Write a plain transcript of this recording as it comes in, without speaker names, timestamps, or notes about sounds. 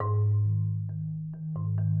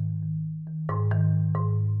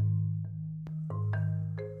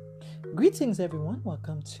Greetings, everyone.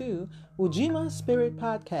 Welcome to Ujima Spirit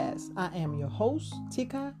Podcast. I am your host,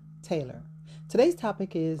 Tika Taylor. Today's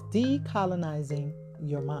topic is decolonizing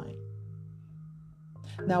your mind.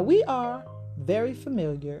 Now, we are very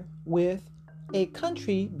familiar with a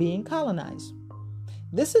country being colonized.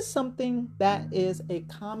 This is something that is a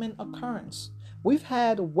common occurrence. We've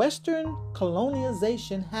had Western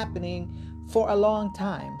colonization happening for a long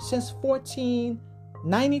time, since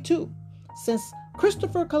 1492, since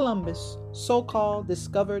Christopher Columbus so-called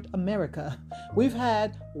discovered America. We've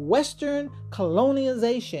had Western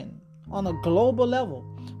colonization on a global level.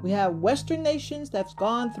 We have Western nations that's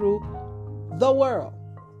gone through the world,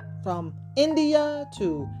 from India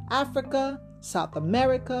to Africa, South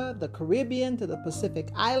America, the Caribbean to the Pacific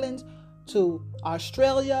Islands, to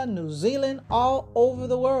Australia, New Zealand, all over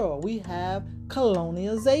the world. We have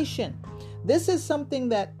colonization. This is something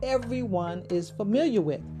that everyone is familiar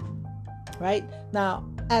with. Right? Now,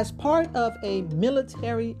 as part of a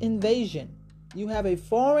military invasion, you have a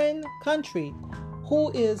foreign country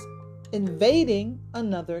who is invading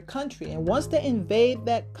another country. And once they invade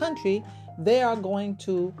that country, they are going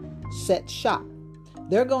to set shop.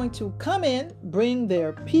 They're going to come in, bring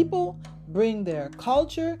their people, bring their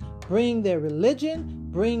culture, bring their religion,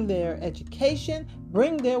 bring their education,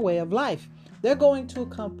 bring their way of life. They're going to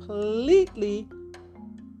completely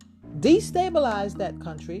destabilize that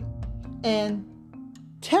country and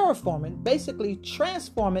terraform it, basically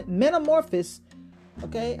transform it, metamorphosis,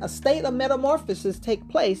 a state of metamorphosis take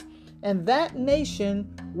place, and that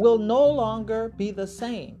nation will no longer be the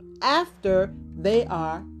same after they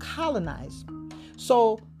are colonized.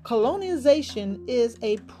 So colonization is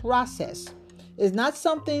a process. It's not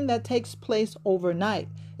something that takes place overnight.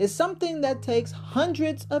 It's something that takes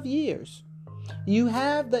hundreds of years. You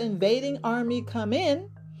have the invading army come in,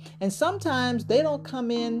 and sometimes they don't come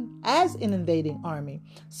in as an invading army.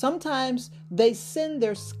 Sometimes they send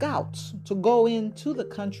their scouts to go into the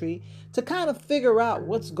country to kind of figure out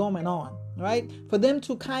what's going on, right? For them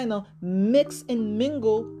to kind of mix and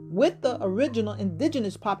mingle with the original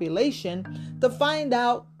indigenous population to find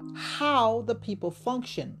out how the people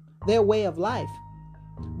function, their way of life.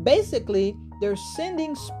 Basically, they're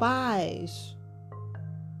sending spies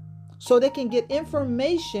so they can get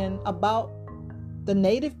information about the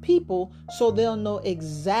native people, so they'll know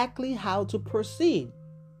exactly how to proceed,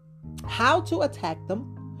 how to attack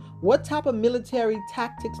them, what type of military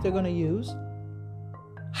tactics they're going to use,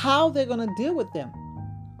 how they're going to deal with them.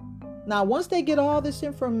 Now, once they get all this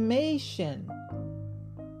information,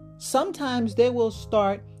 sometimes they will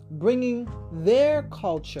start bringing their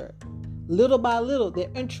culture. Little by little,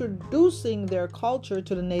 they're introducing their culture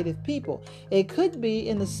to the native people. It could be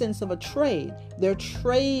in the sense of a trade. They're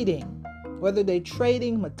trading. Whether they're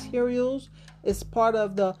trading materials, it's part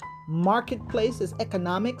of the marketplace, it's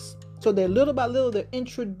economics. So they're little by little, they're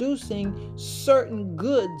introducing certain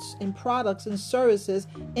goods and products and services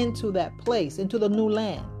into that place, into the new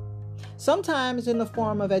land. Sometimes in the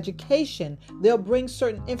form of education, they'll bring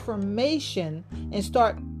certain information and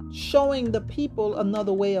start showing the people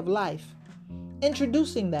another way of life,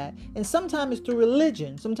 introducing that. And sometimes it's through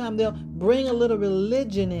religion. Sometimes they'll bring a little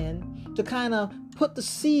religion in to kind of put the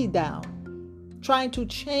seed down, trying to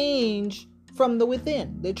change from the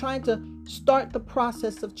within. They're trying to start the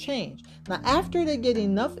process of change. Now, after they get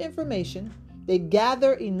enough information, they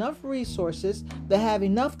gather enough resources, they have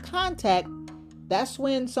enough contact, that's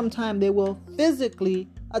when sometime they will physically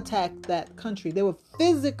attack that country. They will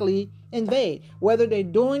physically invade, whether they're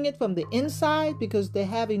doing it from the inside because they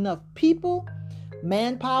have enough people,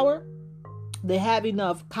 manpower, they have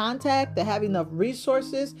enough contact, they have enough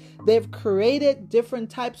resources, they've created different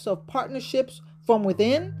types of partnerships from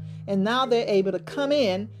within, and now they're able to come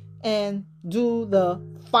in and do the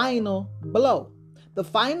final blow. The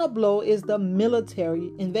final blow is the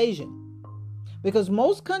military invasion. Because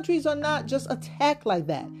most countries are not just attacked like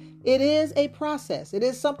that. It is a process. It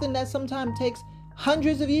is something that sometimes takes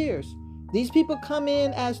hundreds of years. These people come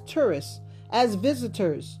in as tourists, as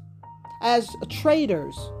visitors, as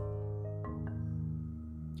traders.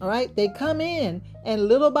 All right? They come in and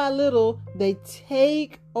little by little, they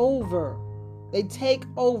take over. They take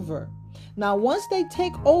over. Now, once they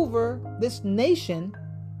take over this nation,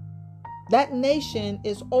 that nation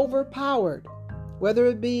is overpowered. Whether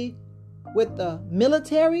it be with the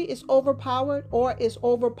military, it's overpowered, or it's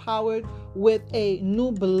overpowered with a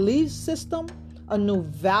new belief system, a new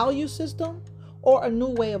value system, or a new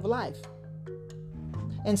way of life.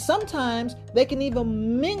 And sometimes they can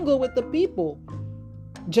even mingle with the people,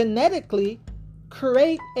 genetically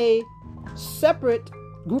create a separate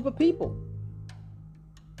group of people.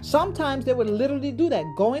 Sometimes they would literally do that,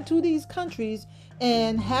 go into these countries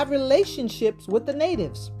and have relationships with the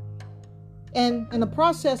natives. And in the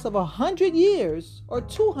process of 100 years or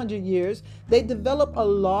 200 years, they develop a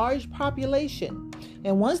large population.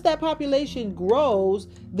 And once that population grows,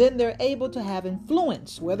 then they're able to have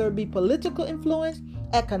influence, whether it be political influence,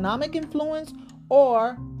 economic influence,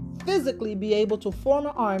 or physically be able to form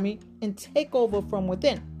an army and take over from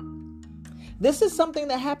within. This is something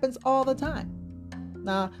that happens all the time.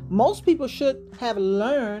 Now, most people should have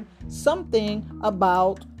learned something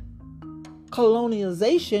about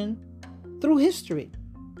colonialization through history.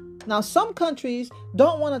 Now, some countries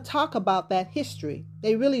don't want to talk about that history.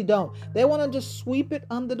 They really don't. They want to just sweep it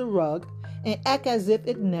under the rug and act as if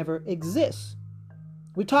it never exists.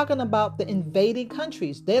 We're talking about the invading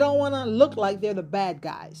countries. They don't want to look like they're the bad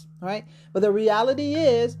guys, right? But the reality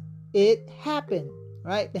is it happened,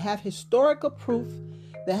 right? They have historical proof.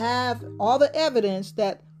 They have all the evidence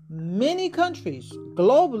that many countries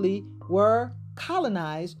globally were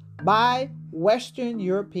colonized by Western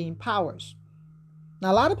European powers.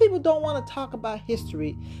 Now, a lot of people don't want to talk about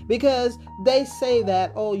history because they say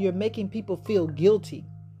that, oh, you're making people feel guilty.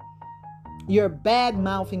 You're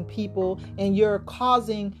bad-mouthing people and you're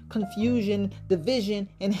causing confusion, division,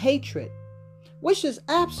 and hatred, which is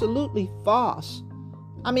absolutely false.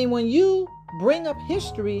 I mean, when you bring up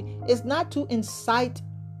history, it's not to incite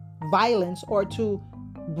violence or to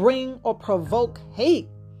bring or provoke hate.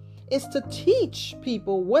 It's to teach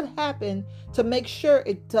people what happened to make sure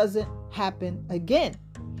it doesn't happen again.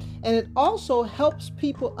 And it also helps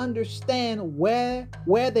people understand where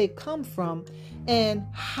they come from and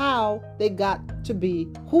how they got to be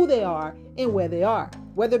who they are and where they are,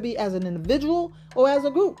 whether it be as an individual or as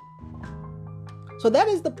a group. So that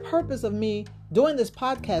is the purpose of me doing this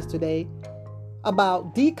podcast today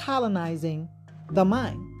about decolonizing the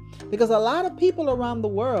mind. Because a lot of people around the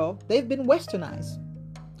world, they've been westernized.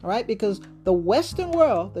 All right, because the Western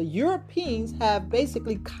world, the Europeans have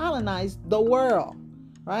basically colonized the world,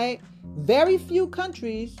 right? Very few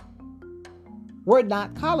countries were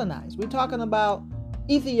not colonized. We're talking about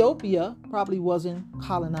Ethiopia probably wasn't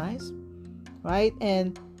colonized, right?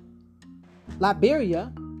 And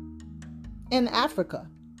Liberia and Africa.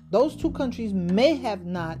 Those two countries may have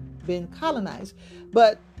not been colonized,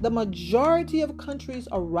 but the majority of countries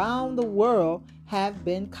around the world have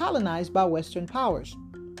been colonized by Western powers.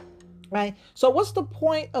 Right? So what's the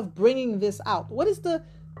point of bringing this out? What is the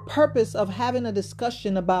purpose of having a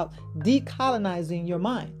discussion about decolonizing your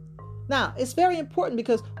mind? Now, it's very important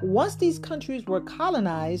because once these countries were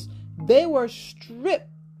colonized, they were stripped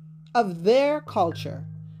of their culture,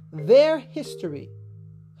 their history,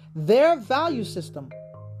 their value system,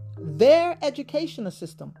 their educational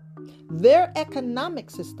system, their economic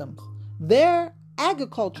systems, their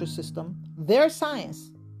agriculture system, their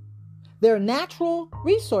science, their natural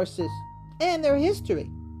resources, and their history.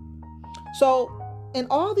 So in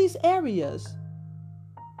all these areas,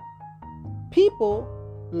 people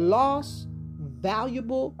lost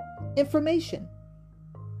valuable information.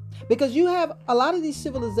 Because you have a lot of these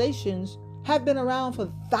civilizations have been around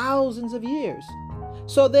for thousands of years.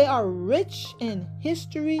 So they are rich in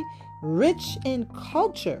history, rich in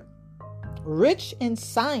culture, rich in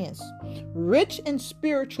science, rich in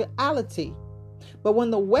spirituality. But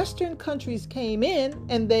when the Western countries came in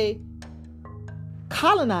and they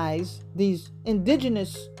colonized these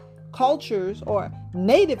indigenous cultures or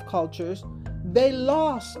native cultures, they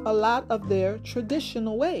lost a lot of their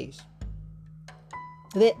traditional ways.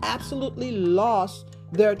 They absolutely lost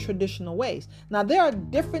their traditional ways. Now, there are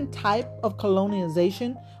different types of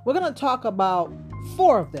colonization. We're going to talk about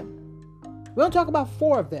 4 of them. We're going to talk about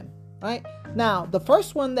 4 of them, right? Now, the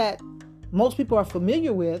first one that most people are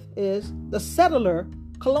familiar with is the settler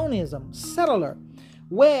colonialism,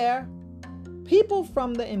 where people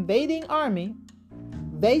from the invading army,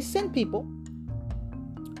 they send people,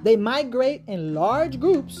 they migrate in large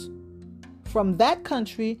groups from that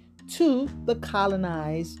country to the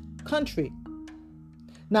colonized country.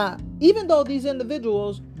 Now, even though these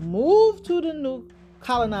individuals move to the new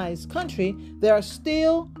colonized country, they are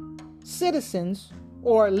still citizens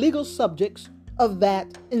or legal subjects of that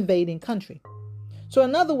invading country. So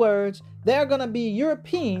in other words, they're going to be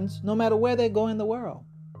Europeans no matter where they go in the world.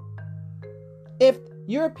 If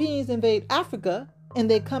Europeans invade Africa and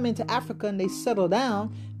they come into Africa and they settle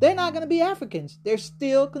down, they're not going to be Africans. They're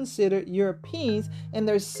still considered Europeans and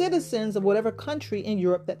they're citizens of whatever country in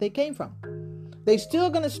Europe that they came from. They're still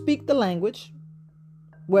going to speak the language,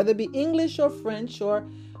 whether it be English or French or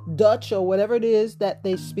Dutch or whatever it is that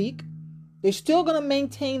they speak. They're still going to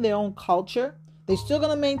maintain their own culture. They're still going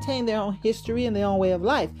to maintain their own history and their own way of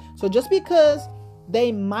life. So just because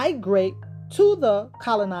they migrate to the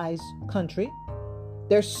colonized country.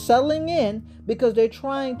 They're settling in because they're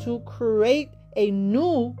trying to create a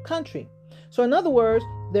new country. So in other words,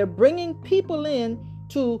 they're bringing people in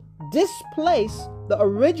to displace the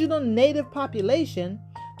original native population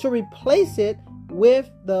to replace it with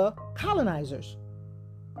the colonizers.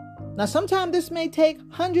 Now, sometimes this may take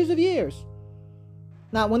hundreds of years.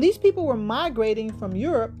 Now, when these people were migrating from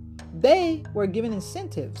Europe, they were given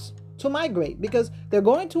incentives to migrate because they're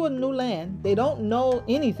going to a new land. They don't know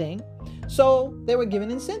anything. So they were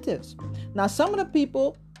given incentives. Now, some of the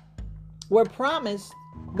people were promised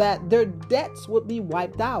that their debts would be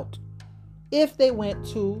wiped out if they went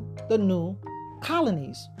to the new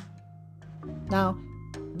colonies. Now,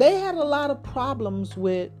 they had a lot of problems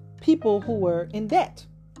with people who were in debt,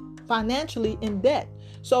 financially in debt.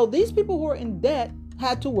 So these people who were in debt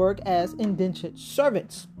had to work as indentured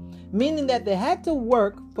servants, meaning that they had to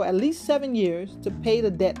work for at least 7 years to pay the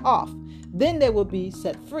debt off. Then they would be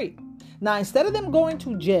set free. Now, instead of them going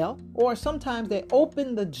to jail, or sometimes they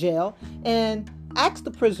opened the jail and asked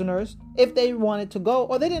the prisoners if they wanted to go,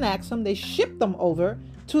 or they didn't ask them, they shipped them over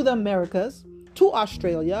to the Americas, to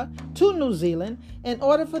Australia, to New Zealand, in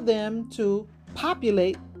order for them to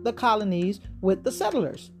populate the colonies with the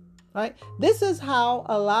settlers. Right? This is how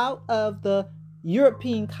a lot of the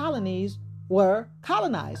European colonies were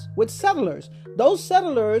colonized, with settlers. Those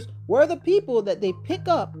settlers were the people that they pick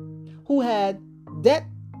up who had debt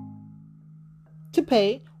to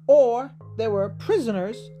pay, or they were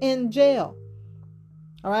prisoners in jail.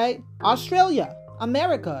 All right? Australia,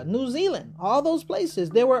 America, New Zealand, all those places,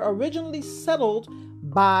 they were originally settled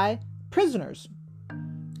by prisoners,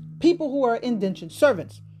 people who are indentured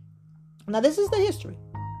servants. Now, this is the history.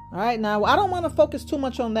 All right. Now, I don't want to focus too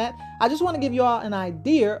much on that. I just want to give you all an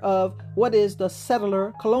idea of what is the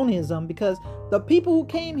settler colonialism, because the people who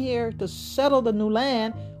came here to settle the new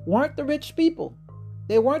land weren't the rich people.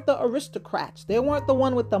 They weren't the aristocrats. They weren't the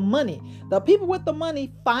one with the money. The people with the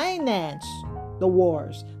money financed the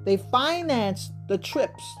wars. They financed the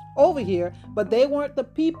trips over here, but they weren't the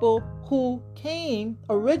people who came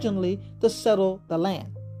originally to settle the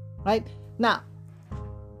land. Right? Now,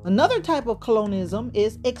 another type of colonialism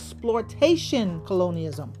is exploitation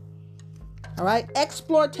colonialism. All right,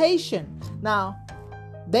 exploitation. Now,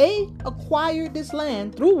 they acquired this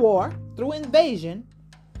land through war, through invasion.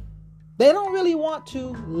 They don't really want to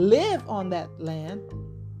live on that land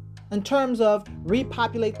in terms of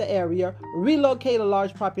repopulate the area, relocate a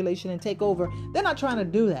large population and take over. They're not trying to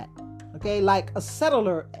do that. Okay, like a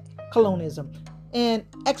settler colonialism. And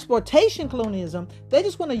exploitation colonialism, they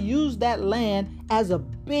just want to use that land as a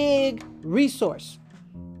big resource.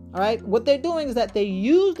 All right. What they're doing is that they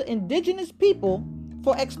use the indigenous people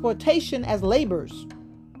for exploitation as laborers.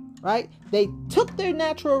 Right. They took their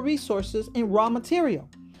natural resources and raw material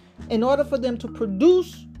in order for them to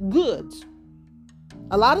produce goods.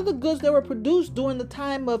 A lot of the goods that were produced during the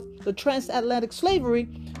time of the transatlantic slavery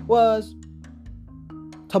was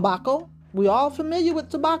tobacco. We all familiar with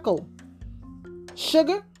tobacco.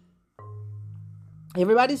 Sugar.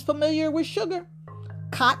 Everybody's familiar with sugar.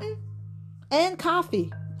 Cotton and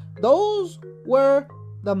coffee. Those were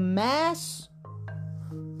the massively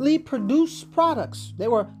produced products. They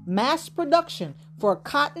were mass production for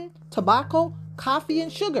cotton, tobacco, coffee,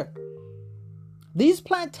 and sugar. These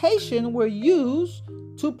plantations were used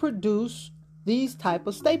to produce these type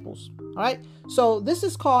of staples. All right. So this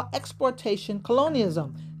is called exploitation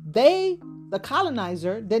colonialism. The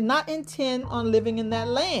colonizer, did not intend on living in that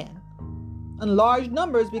land in large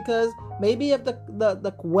numbers because maybe if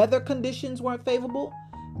the weather conditions weren't favorable,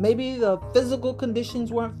 maybe the physical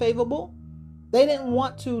conditions weren't favorable, they didn't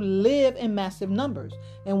want to live in massive numbers.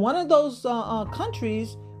 And one of those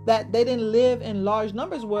countries that they didn't live in large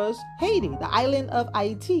numbers was Haiti, the island of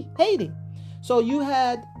Haiti. So you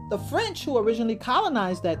had the French who originally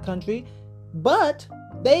colonized that country, but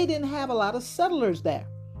they didn't have a lot of settlers there,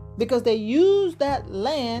 because they used that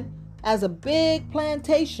land as a big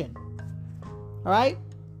plantation. All right?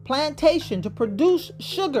 Plantation to produce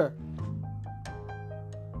sugar,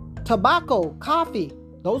 tobacco, coffee.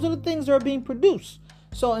 Those are the things that are being produced.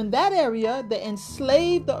 So in that area, they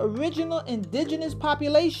enslaved the original indigenous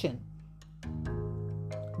population.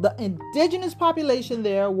 The indigenous population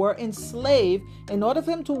there were enslaved in order for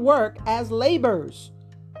them to work as laborers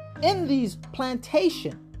in these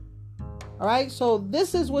plantations. All right, so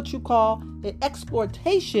this is what you call an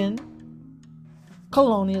exploitation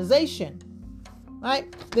colonization. All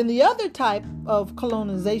right, then the other type of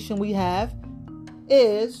colonization we have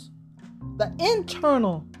is the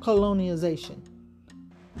internal colonization.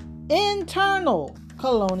 Internal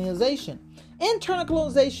colonization. Internal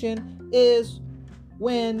colonization is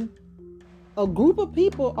when a group of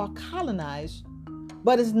people are colonized,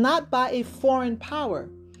 but it's not by a foreign power.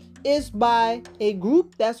 It's by a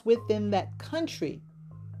group that's within that country.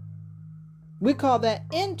 We call that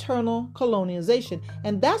internal colonialization.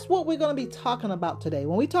 And that's what we're going to be talking about today.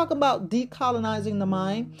 When we talk about decolonizing the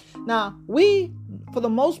mind, now for the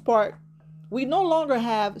most part, we no longer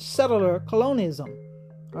have settler colonialism,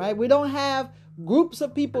 right? We don't have groups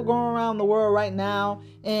of people going around the world right now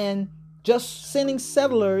and just sending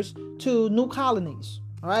settlers to new colonies,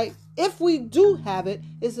 all right? If we do have it,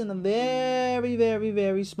 it's in a very, very,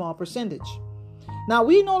 very small percentage. Now,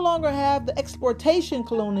 we no longer have the exportation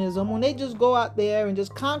colonialism when they just go out there and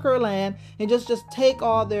just conquer land and just take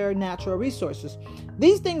all their natural resources.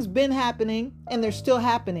 These things been happening, and they're still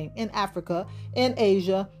happening in Africa, in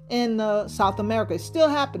Asia, in South America. It's still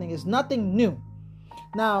happening. It's nothing new.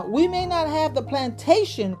 Now, we may not have the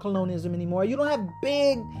plantation colonialism anymore. You don't have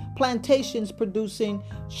big plantations producing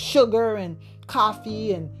sugar and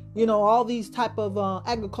coffee and, all these type of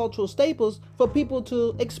agricultural staples for people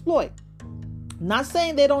to exploit. Not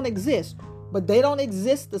saying they don't exist, but they don't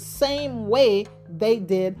exist the same way they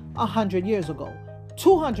did 100 years ago,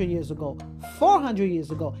 200 years ago, 400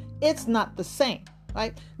 years ago. It's not the same,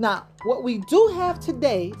 right? Now, what we do have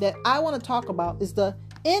today that I want to talk about is the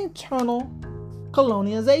internal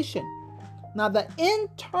colonialization. Now, the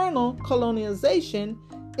internal colonialization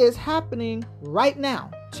is happening right now,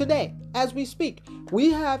 today, as we speak.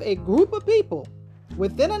 We have a group of people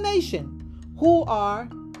within a nation who are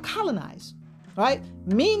colonized. Right?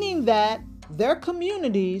 Meaning that their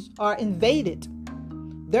communities are invaded.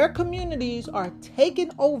 Their communities are taken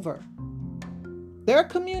over. Their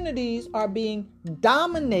communities are being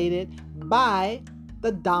dominated by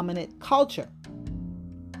the dominant culture.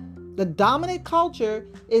 The dominant culture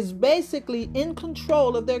is basically in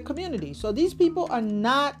control of their community. So these people are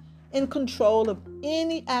not in control of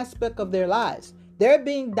any aspect of their lives. They're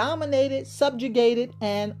being dominated, subjugated,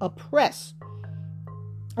 and oppressed.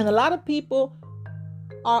 And a lot of people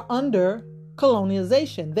are under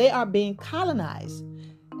colonialization. They are being colonized,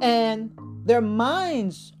 and their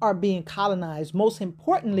minds are being colonized, most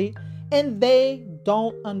importantly, and they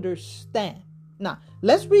don't understand. Now,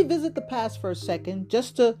 let's revisit the past for a second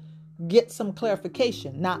just to get some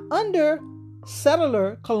clarification. Now, under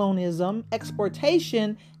settler colonialism,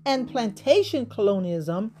 exportation, and plantation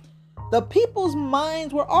colonialism, the people's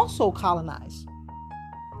minds were also colonized.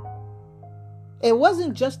 It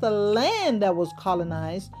wasn't just the land that was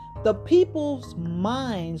colonized, the people's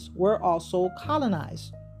minds were also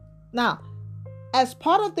colonized. Now, as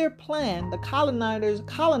part of their plan, the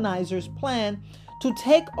colonizers' plan to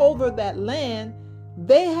take over that land,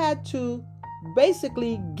 they had to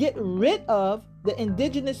basically get rid of the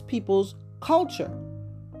indigenous people's culture.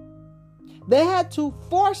 They had to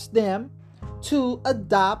force them to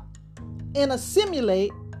adopt and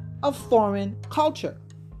assimilate a foreign culture.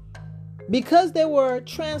 Because they were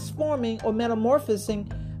transforming or metamorphosing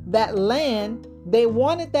that land, they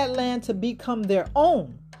wanted that land to become their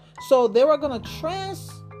own. So they were going to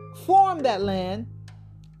transform that land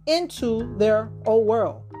into their old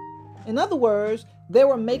world. In other words, they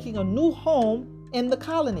were making a new home in the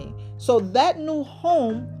colony. So that new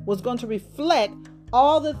home was going to reflect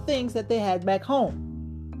all the things that they had back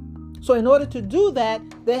home. So in order to do that,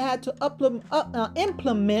 they had to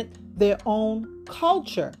implement their own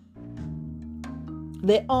culture.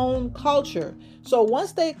 Their own culture. So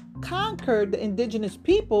once they conquered the indigenous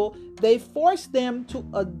people, they forced them to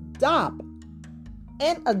adopt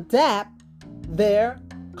and adapt their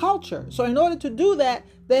culture. So in order to do that,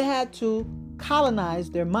 they had to colonize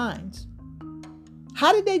their minds.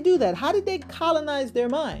 How did they do that? How did they colonize their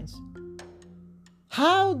minds?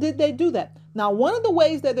 How did they do that? Now, one of the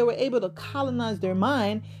ways that they were able to colonize their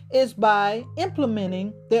mind is by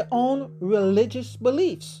implementing their own religious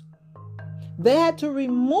beliefs. They had to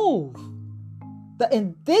remove the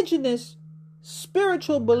indigenous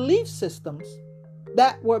spiritual belief systems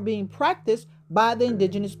that were being practiced by the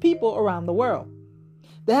indigenous people around the world.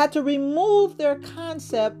 They had to remove their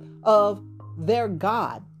concept of their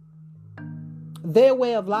God, their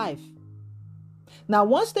way of life. Now,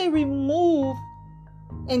 once they removed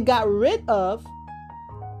and got rid of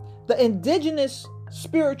the indigenous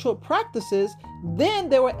spiritual practices, then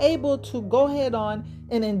they were able to go ahead on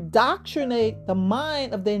and indoctrinate the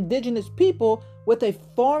mind of the indigenous people with a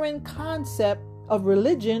foreign concept of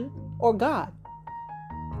religion or God.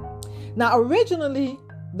 Now, originally,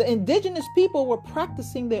 the indigenous people were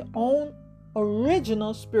practicing their own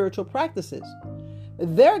original spiritual practices.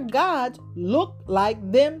 Their gods looked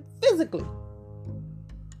like them physically.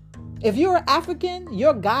 If you're African,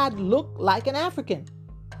 your God looked like an African.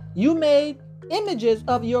 You made images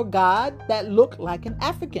of your God that look like an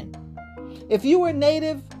African. If you were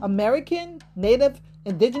Native American, Native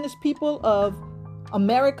indigenous people of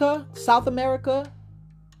America, South America,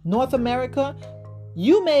 North America,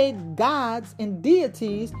 you made gods and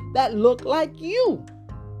deities that look like you.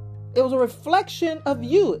 It was a reflection of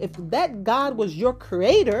you. If that God was your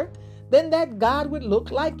creator, then that God would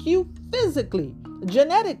look like you physically,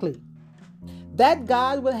 genetically. That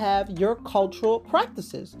God would have your cultural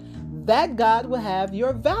practices. That God would have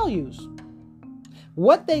your values.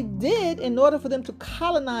 What they did in order for them to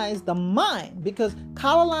colonize the mind, because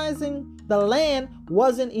colonizing the land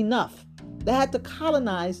wasn't enough. They had to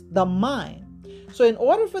colonize the mind. So in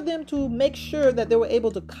order for them to make sure that they were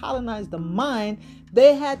able to colonize the mind,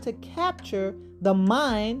 they had to capture the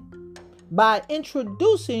mind by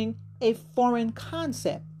introducing a foreign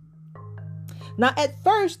concept. Now, at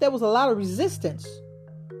first, there was a lot of resistance.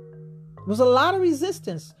 There was a lot of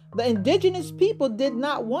resistance. The indigenous people did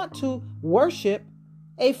not want to worship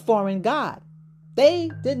a foreign god. They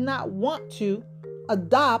did not want to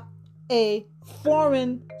adopt a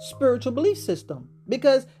foreign spiritual belief system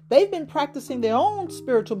because they've been practicing their own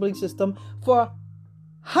spiritual belief system for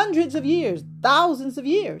hundreds of years, thousands of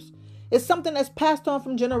years. It's something that's passed on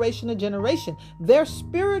from generation to generation. Their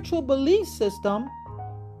spiritual belief system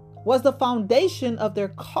was the foundation of their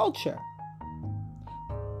culture.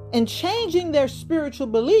 And changing their spiritual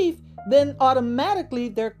belief, then automatically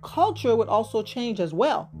their culture would also change as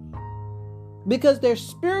well. Because their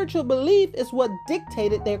spiritual belief is what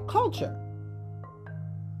dictated their culture.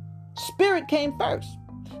 Spirit came first.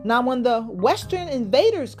 Now, when the Western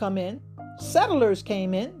invaders come in, settlers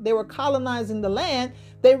came in, they were colonizing the land,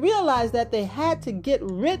 they realized that they had to get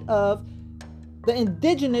rid of the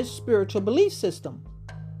indigenous spiritual belief system.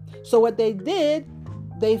 So what they did,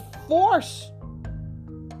 they forced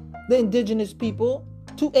the indigenous people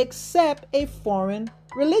to accept a foreign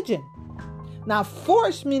religion. Now,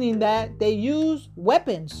 force meaning that they used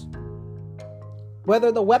weapons.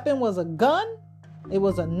 Whether the weapon was a gun, it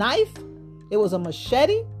was a knife, it was a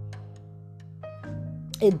machete,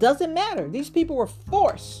 it doesn't matter. These people were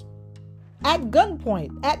forced at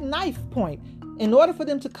gunpoint, at knife point, in order for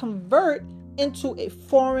them to convert into a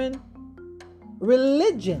foreign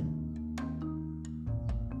religion.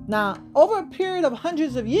 Now, over a period of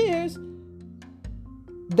hundreds of years,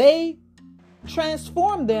 they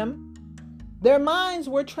transformed them. Their minds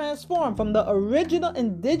were transformed from the original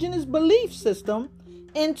indigenous belief system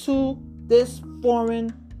into this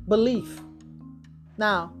foreign belief.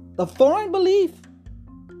 Now, the foreign belief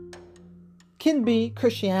can be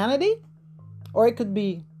Christianity, or it could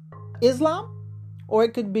be Islam, or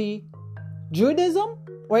it could be Judaism,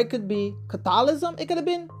 or it could be Catholicism. It could have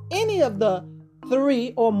been any of the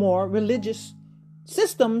 3 or more religious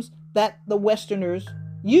systems that the Westerners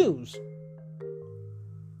use.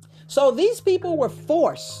 So these people were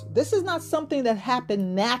forced. This is not something that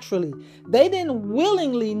happened naturally. They didn't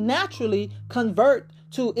willingly, naturally convert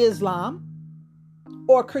to Islam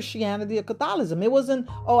or Christianity or Catholicism. It wasn't,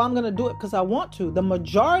 oh, I'm going to do it because I want to. The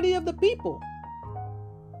majority of the people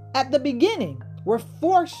at the beginning were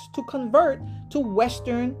forced to convert to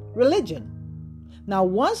Western religion. Now,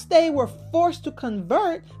 once they were forced to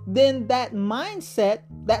convert, then that mindset,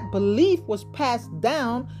 that belief was passed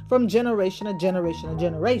down from generation to generation to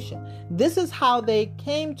generation. This is how they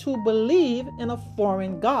came to believe in a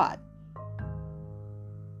foreign god.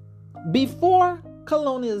 Before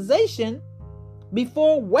colonization,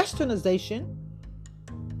 before westernization,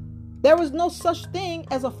 there was no such thing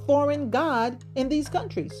as a foreign god in these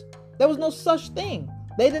countries. There was no such thing.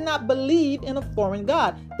 They did not believe in a foreign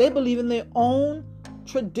god. They believed in their own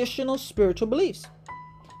traditional spiritual beliefs.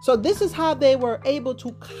 So this is how they were able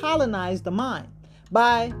to colonize the mind,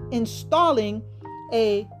 by installing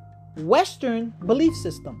a Western belief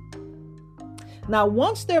system. Now,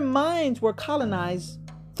 once their minds were colonized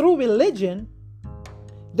through religion,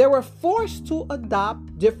 they were forced to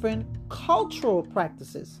adopt different cultural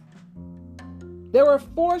practices. They were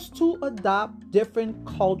forced to adopt different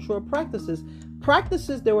cultural practices.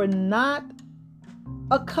 Practices they were not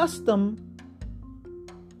accustomed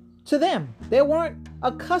to them. They weren't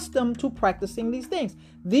accustomed to practicing these things.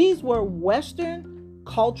 These were Western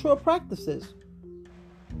cultural practices.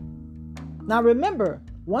 Now remember,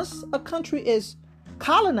 once a country is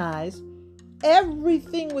colonized,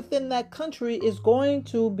 everything within that country is going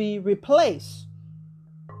to be replaced.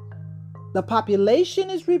 The population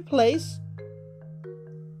is replaced.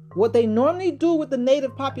 What they normally do with the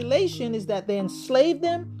native population is that they enslave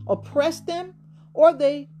them, oppress them, or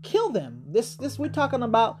they kill them. This we're talking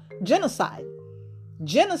about genocide.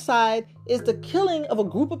 Genocide is the killing of a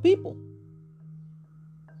group of people.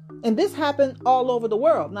 And this happened all over the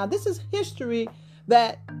world. Now, this is history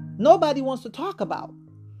that nobody wants to talk about,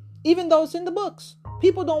 even though it's in the books.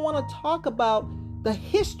 People don't want to talk about the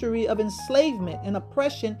history of enslavement and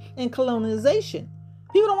oppression and colonization.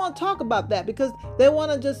 People don't want to talk about that because they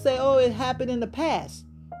want to just say, oh, it happened in the past.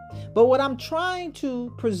 But what I'm trying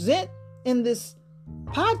to present in this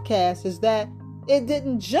podcast is that it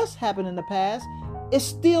didn't just happen in the past. It's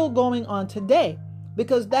still going on today,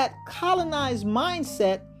 because that colonized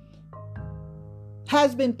mindset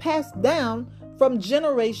has been passed down from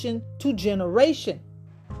generation to generation.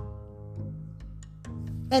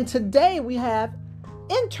 And today we have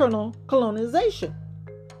internal colonization.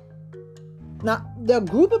 Now, the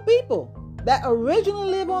group of people that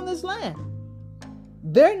originally live on this land,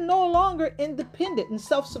 they're no longer independent and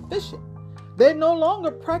self-sufficient. They're no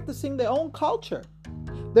longer practicing their own culture.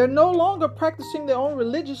 They're no longer practicing their own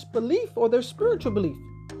religious belief or their spiritual belief.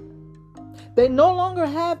 They no longer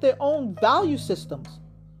have their own value systems.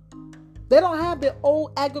 They don't have their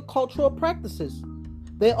old agricultural practices,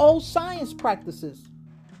 their old science practices.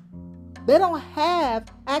 They don't have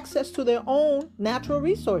access to their own natural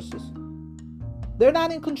resources. They're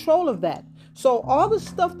not in control of that. So all the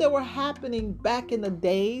stuff that were happening back in the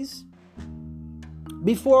days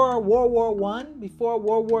before World War I, before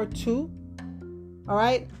World War II, all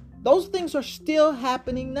right, those things are still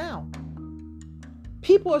happening now.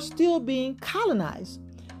 People are still being colonized.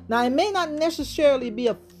 Now, it may not necessarily be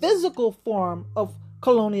a physical form of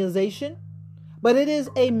colonization, but it is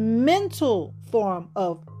a mental form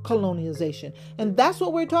of colonization. And that's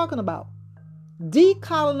what we're talking about.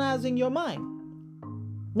 Decolonizing your mind.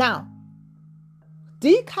 Now,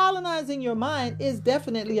 decolonizing your mind is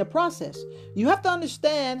definitely a process. You have to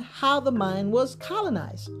understand how the mind was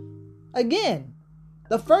colonized. Again,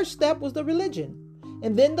 the first step was the religion,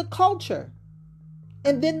 and then the culture,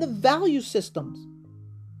 and then the value systems,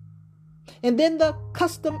 and then the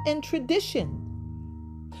custom and tradition.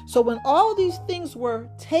 So when all these things were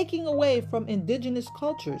taken away from indigenous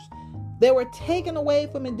cultures, they were taken away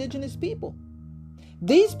from indigenous people.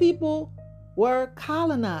 These people were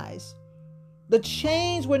colonized. The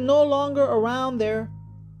chains were no longer around their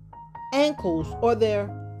ankles or their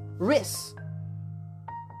wrists.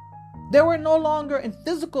 They were no longer in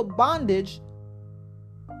physical bondage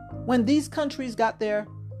when these countries got their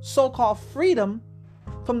so-called freedom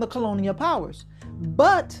from the colonial powers.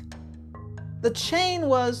 But the chain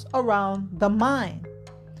was around the mind,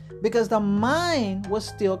 because the mind was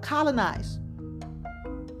still colonized.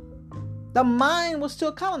 The mind was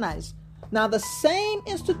still colonized. Now, the same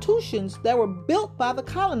institutions that were built by the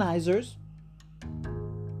colonizers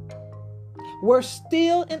were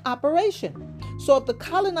still in operation. So if the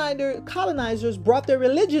colonizers brought their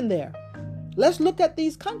religion there, let's look at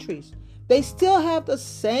these countries. They still have the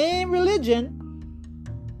same religion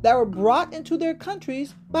that were brought into their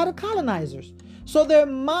countries by the colonizers. So their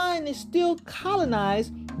mind is still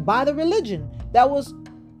colonized by the religion that was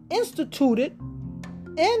instituted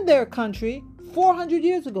in their country 400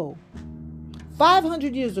 years ago,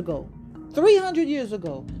 500 years ago, 300 years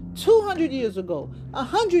ago, 200 years ago,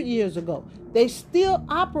 100 years ago. They still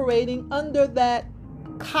operating under that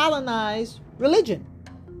colonized religion.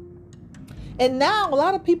 And now a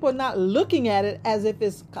lot of people are not looking at it as if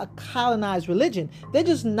it's a colonized religion. They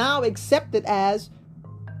just now accept it as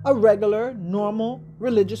a regular, normal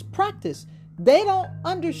religious practice. They don't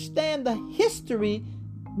understand the history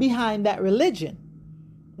behind that religion.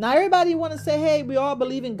 Now, everybody want to say, hey, we all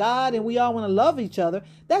believe in God and we all want to love each other.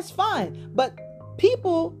 That's fine. But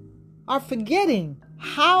people are forgetting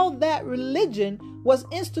how that religion was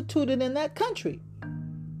instituted in that country.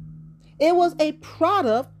 It was a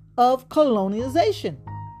product of colonization.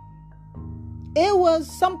 It was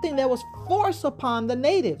something that was forced upon the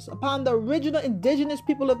natives, upon the original indigenous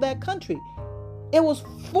people of that country. It was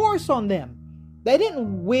forced on them. They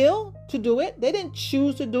didn't will to do it. They didn't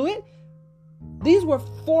choose to do it. These were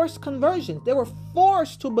forced conversions. They were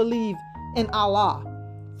forced to believe in Allah,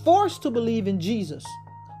 forced to believe in Jesus,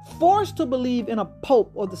 forced to believe in a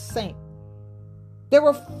pope or the saint. They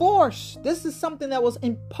were forced. This is something that was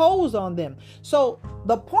imposed on them. So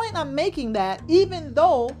the point I'm making, that even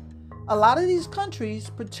though a lot of these countries,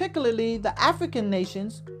 particularly the African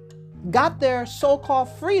nations, got their so-called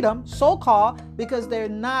freedom, so-called, because they're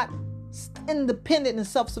not independent and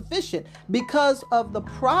self-sufficient, because of the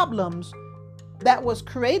problems that was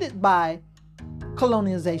created by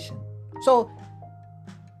colonization. So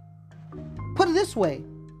put it this way,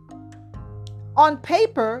 on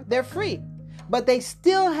paper, they're free, but they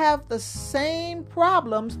still have the same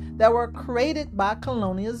problems that were created by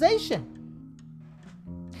colonization.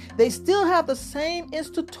 They still have the same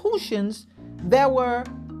institutions that were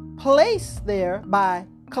placed there by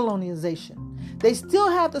colonization. They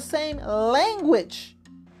still have the same language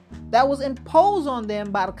that was imposed on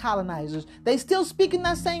them by the colonizers. They still speak in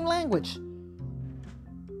that same language.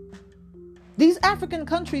 These African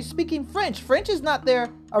countries speaking French. French is not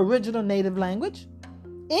their original native language.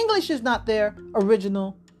 English is not their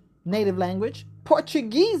original native language.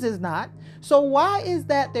 Portuguese is not. So why is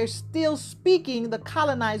that they're still speaking the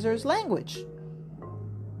colonizers' language?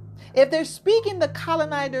 If they're speaking the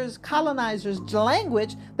colonizers'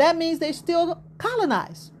 language, that means they still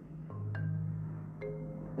colonize.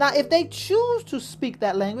 Now, if they choose to speak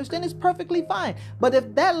that language, then it's perfectly fine. But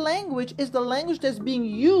if that language is the language that's being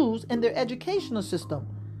used in their educational system,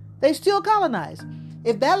 they still colonize.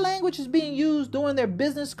 If that language is being used during their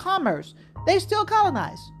business commerce, they still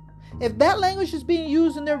colonize. If that language is being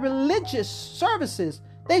used in their religious services,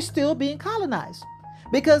 they're still being colonized.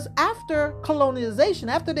 Because after colonization,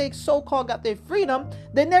 after they so-called got their freedom,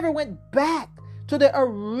 they never went back to their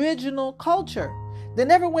original culture. They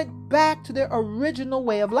never went back to their original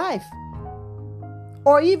way of life.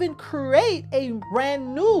 Or even create a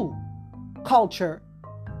brand new culture,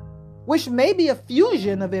 which may be a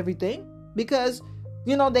fusion of everything, because,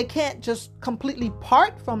 they can't just completely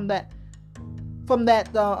part from that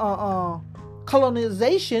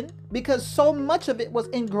colonization, because so much of it was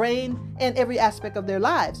ingrained in every aspect of their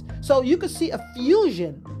lives. So you could see a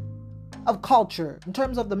fusion of culture in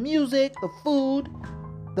terms of the music, the food,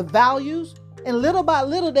 the values, and little by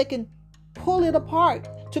little they can pull it apart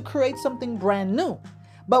to create something brand new.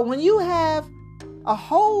 But when you have a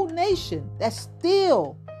whole nation that's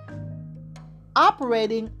still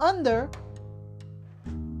operating under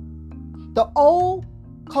the old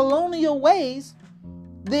colonial ways,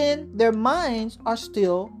 then their minds are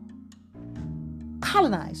still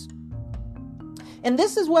colonized. And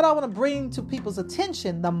this is what I want to bring to people's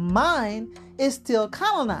attention. The mind is still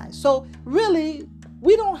colonized. So really,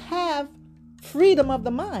 we don't have freedom of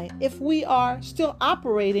the mind if we are still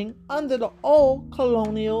operating under the old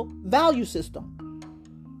colonial value system.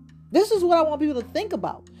 This is what I want people to think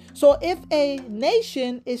about. So if a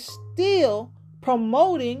nation is still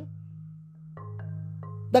promoting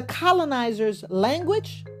the colonizers'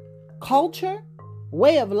 language, culture,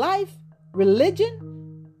 way of life,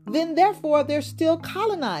 religion, then therefore they're still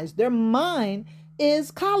colonized. Their mind is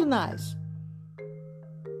colonized.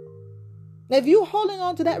 Now, if you're holding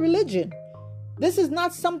on to that religion, this is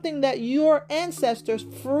not something that your ancestors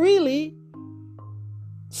freely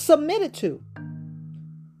submitted to.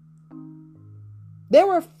 They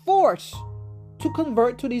were forced to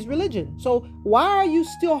convert to these religions. So why are you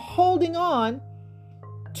still holding on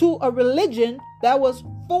to a religion that was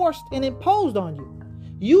forced and imposed on you?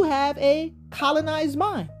 You have a colonized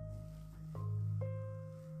mind.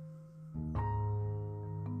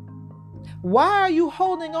 Why are you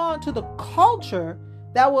holding on to the culture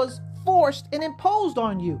that was forced and imposed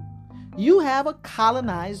on you? You have a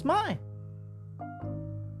colonized mind.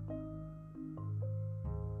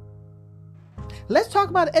 Let's talk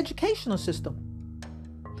about the educational system.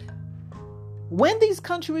 When these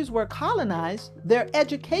countries were colonized, their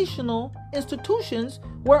educational institutions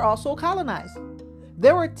were also colonized.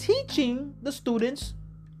 They were teaching the students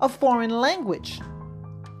a foreign language: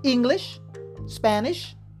 English,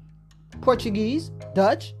 Spanish, Portuguese,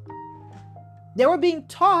 Dutch. They were being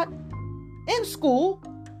taught in school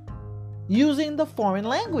using the foreign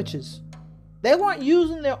languages. They weren't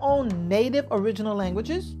using their own native original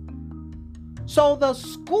languages. So the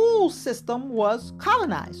school system was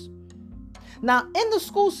colonized. Now, in the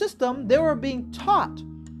school system, they were being taught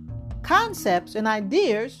concepts and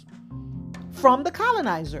ideas from the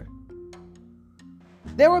colonizer.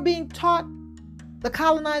 They were being taught the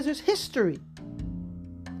colonizer's history.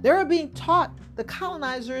 They were being taught the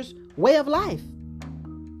colonizer's way of life.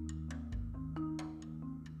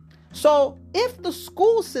 So if the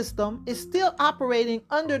school system is still operating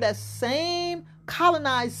under that same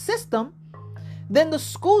colonized system, then the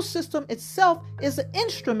school system itself is an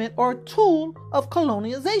instrument or a tool of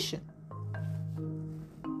colonization.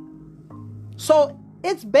 So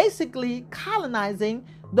it's basically colonizing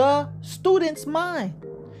the student's mind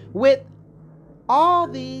with all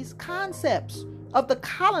these concepts of the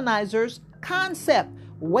colonizer's concept,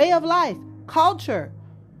 way of life, culture,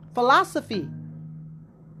 philosophy.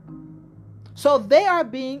 So they are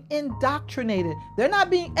being indoctrinated. They're not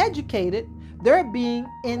being educated, they're being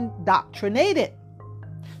indoctrinated.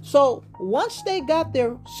 So once they got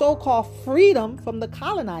their so-called freedom from the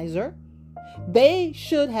colonizer, they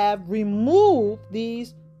should have removed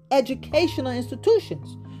these educational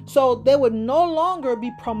institutions. So they would no longer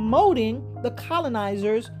be promoting the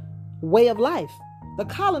colonizer's way of life, the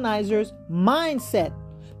colonizer's mindset,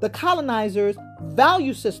 the colonizers'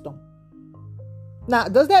 value system. Now,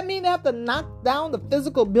 does that mean they have to knock down the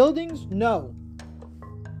physical buildings? No.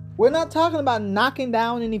 We're not talking about knocking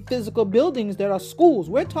down any physical buildings that are schools.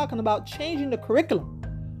 We're talking about changing the curriculum.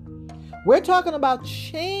 We're talking about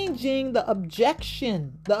changing the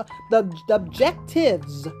the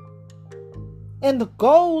objectives and the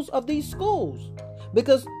goals of these schools.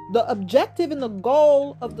 Because the objective and the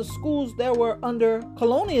goal of the schools that were under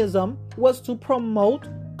colonialism was to promote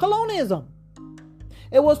colonialism.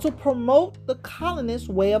 It was to promote the colonist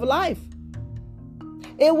way of life.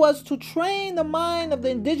 It was to train the mind of the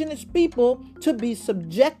indigenous people to be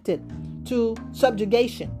subjected to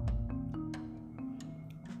subjugation.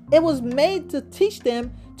 It was made to teach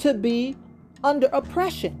them to be under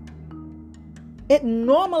oppression. It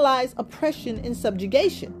normalized oppression and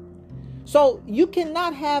subjugation. So you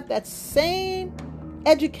cannot have that same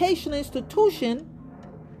educational institution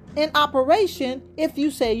in operation if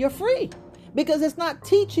you say you're free, because it's not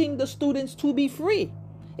teaching the students to be free.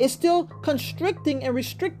 It's still constricting and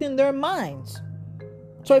restricting their minds.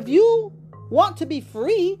 So if you want to be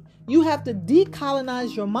free, you have to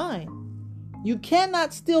decolonize your mind. You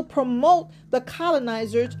cannot still promote the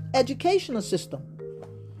colonizers' educational system.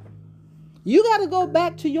 You got to go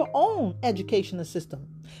back to your own educational system,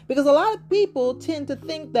 because a lot of people tend to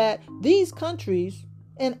think that these countries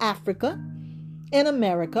in Africa, in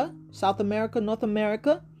America, South America, North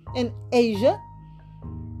America, in Asia,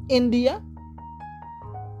 India,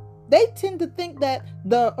 they tend to think that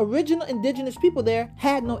the original indigenous people there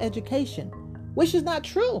had no education, which is not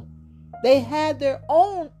true. They had their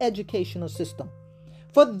own educational system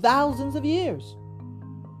for thousands of years.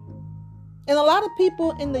 And a lot of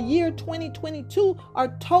people in the year 2022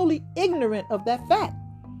 are totally ignorant of that fact.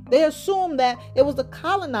 They assume that it was the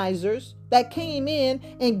colonizers that came in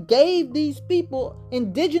and gave these people,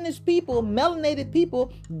 indigenous people, melanated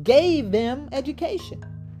people, gave them education.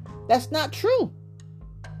 That's not true.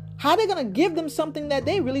 How are they going to give them something that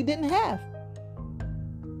they really didn't have?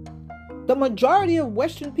 The majority of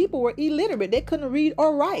Western people were illiterate. They couldn't read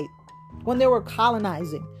or write when they were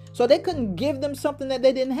colonizing. So they couldn't give them something that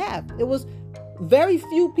they didn't have. It was very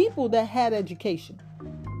few people that had education.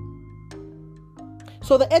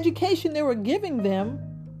 So the education they were giving them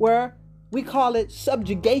were, we call it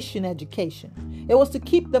subjugation education. It was to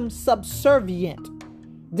keep them subservient,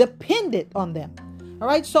 dependent on them. All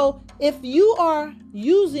right. So if you are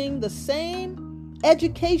using the same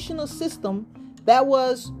educational system that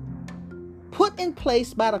was put in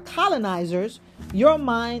place by the colonizers, your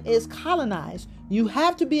mind is colonized. You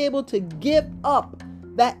have to be able to give up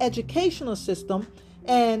that educational system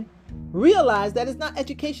and realize that it's not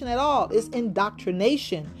education at all. It's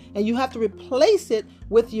indoctrination. And you have to replace it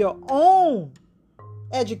with your own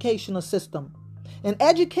educational system. An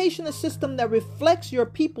educational system that reflects your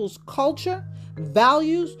people's culture,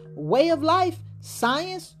 values, way of life,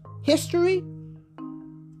 science, history,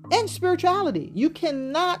 and spirituality. You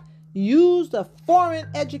cannot use the foreign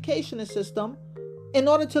educational system in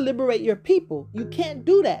order to liberate your people. You can't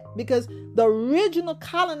do that, because the original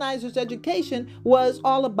colonizers' education was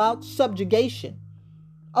all about subjugation,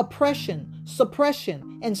 oppression,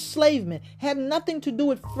 suppression, enslavement. It had nothing to do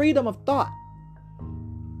with freedom of thought.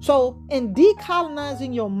 So in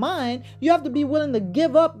decolonizing your mind, you have to be willing to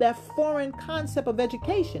give up that foreign concept of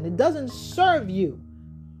education. It doesn't serve you.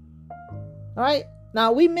 All right.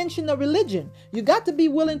 Now, we mentioned the religion. You got to be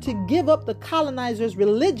willing to give up the colonizers'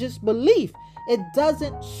 religious belief. It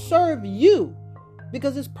doesn't serve you,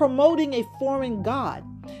 because it's promoting a foreign god,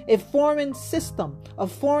 a foreign system, a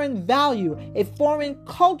foreign value, a foreign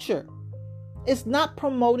culture. It's not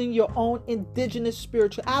promoting your own indigenous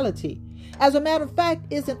spirituality. As a matter of fact,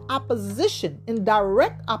 it's in opposition, in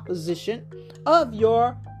direct opposition of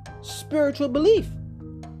your spiritual belief.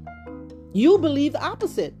 You believe the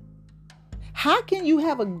opposite. How can you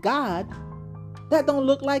have a God that don't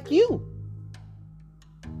look like you?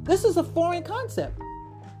 This is a foreign concept.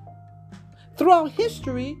 Throughout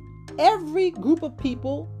history, every group of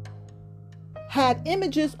people had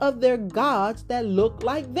images of their gods that looked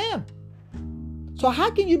like them. So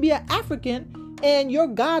how can you be an African and your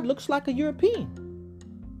God looks like a European?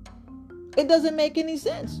 It doesn't make any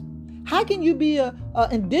sense. How can you be an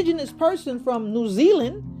indigenous person from New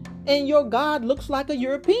Zealand and your God looks like a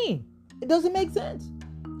European? It doesn't make sense.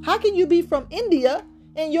 How can you be from India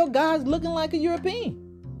and your God's looking like a European?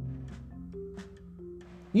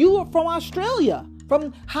 You are from Australia.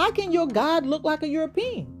 How can your God look like a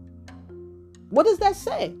European? What does that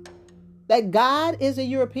say? That God is a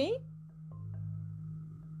European?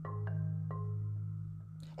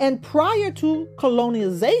 And prior to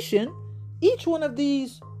colonization, each one of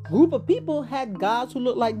these group of people had gods who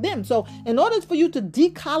looked like them. So in order for you to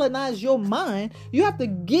decolonize your mind, you have to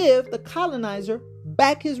give the colonizer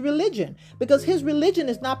back his religion, because his religion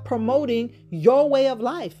is not promoting your way of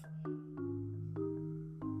life.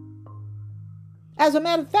 As a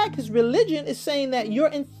matter of fact, his religion is saying that you're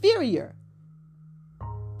inferior,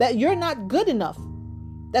 that you're not good enough,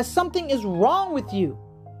 that something is wrong with you,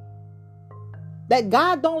 that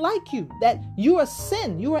God don't like you, that you are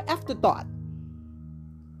sin, you are afterthought.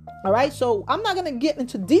 All right, so I'm not going to get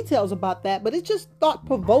into details about that, but it's just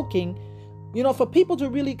thought-provoking, for people to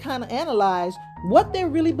really kind of analyze what they're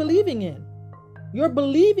really believing in. You're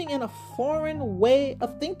believing in a foreign way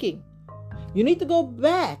of thinking. You need to go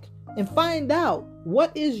back and find out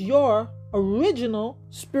what is your original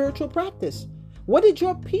spiritual practice. What did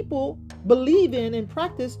your people believe in and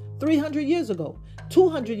practice 300 years ago,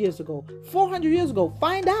 200 years ago, 400 years ago?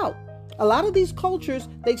 Find out. A lot of these cultures,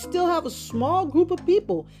 they still have a small group of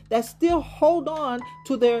people that still hold on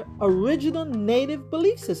to their original native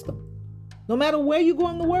belief system, no matter where you go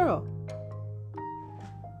in the world.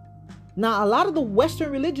 Now, a lot of the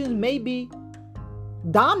Western religions may be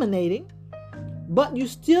dominating, but you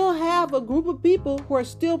still have a group of people who are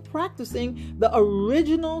still practicing the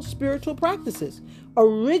original spiritual practices,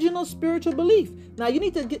 original spiritual belief. Now, you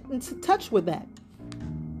need to get into touch with that.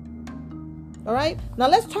 All right? Now,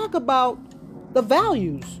 let's talk about the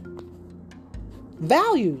values.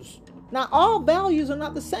 Values. Now, all values are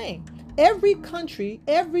not the same. Every country,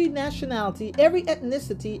 every nationality, every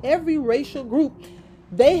ethnicity, every racial group,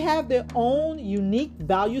 they have their own unique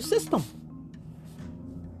value system.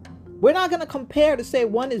 We're not going to compare to say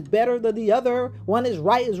one is better than the other, one is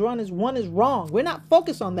right, one is wrong. We're not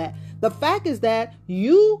focused on that. The fact is that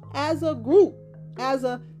you as a group, as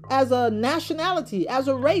a nationality, as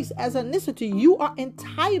a race, as ethnicity, you are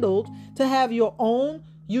entitled to have your own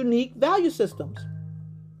unique value systems.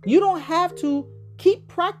 You don't have to keep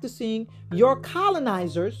practicing your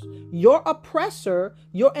colonizers, your oppressor,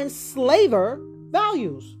 your enslaver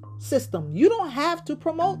values system. You don't have to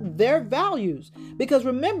promote their values, because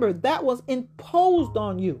remember, that was imposed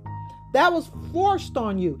on you. That was forced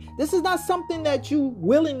on you. This is not something that you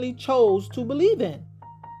willingly chose to believe in.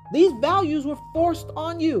 These values were forced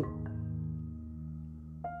on you.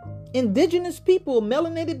 Indigenous people,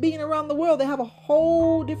 melanated beings around the world, they have a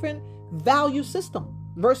whole different value system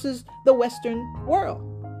versus the Western world.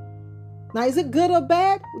 Now, is it good or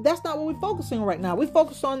bad? That's not what we're focusing on right now. We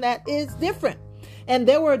focus on that it's different. And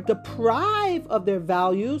they were deprived of their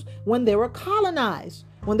values when they were colonized,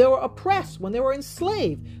 when they were oppressed, when they were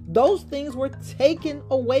enslaved. Those things were taken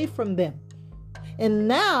away from them. And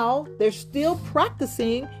now they're still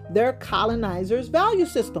practicing their colonizers' value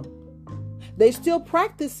system. They're still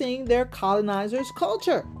practicing their colonizers'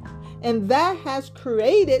 culture. And that has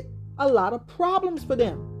created a lot of problems for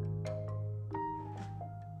them.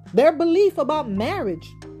 Their belief about marriage,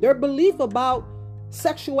 their belief about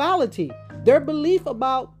sexuality, their belief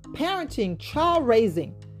about parenting, child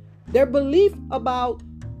raising, their belief about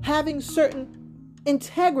having certain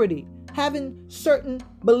integrity, having certain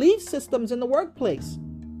belief systems in the workplace.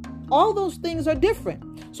 All those things are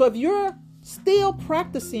different. So if you're still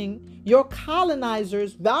practicing your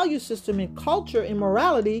colonizer's value system in culture and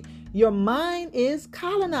morality, your mind is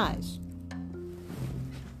colonized.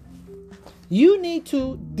 You need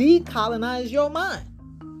to decolonize your mind.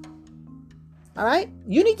 All right?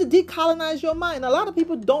 You need to decolonize your mind. A lot of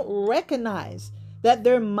people don't recognize that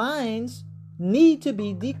their minds need to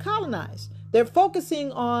be decolonized. They're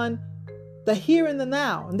focusing on the here and the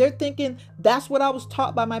now. And they're thinking, that's what I was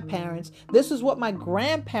taught by my parents. This is what my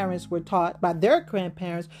grandparents were taught by their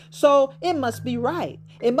grandparents. So it must be right.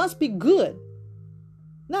 It must be good.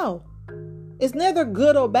 No, it's neither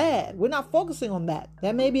good or bad. We're not focusing on that.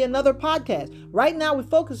 That may be another podcast. Right now, we're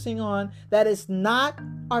focusing on that it's not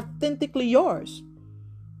authentically yours.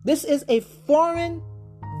 This is a foreign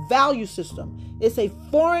value system. It's a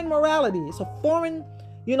foreign morality. It's a foreign,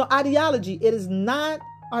 ideology. It is not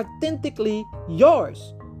authentically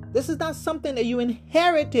yours. This is not something that you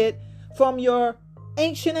inherited from your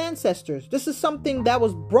ancient ancestors. This is something that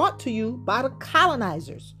was brought to you by the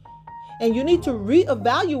colonizers. And you need to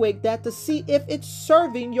reevaluate that to see if it's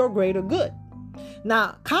serving your greater good.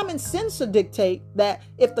 Now, common sense will dictate that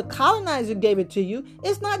if the colonizer gave it to you,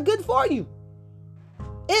 it's not good for you.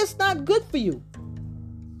 It's not good for you.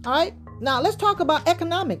 All right? Now, let's talk about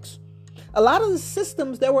economics. A lot of the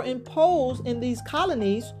systems that were imposed in these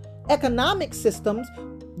colonies, economic systems,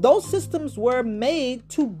 those systems were made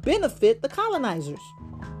to benefit the colonizers.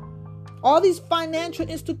 All these financial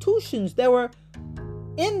institutions that were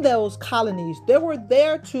in those colonies, they were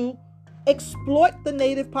there to exploit the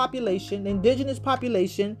native population, the indigenous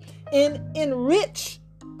population, and enrich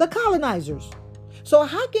the colonizers. So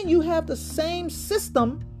how can you have the same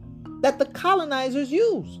system that the colonizers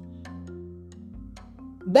use?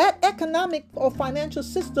 That economic or financial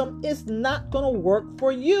system is not going to work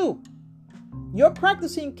for you. You're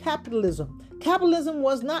practicing capitalism. Capitalism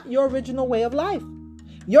was not your original way of life.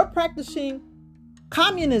 You're practicing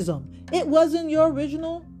communism. It wasn't your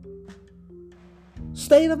original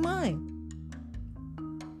state of mind.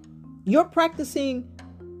 You're practicing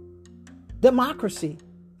democracy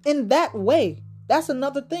in that way. That's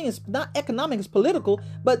another thing. It's not economic, it's political.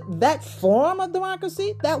 But that form of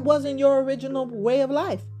democracy, that wasn't your original way of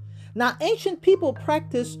life. Now, ancient people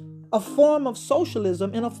practiced a form of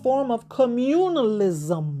socialism and a form of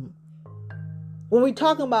communalism. When we're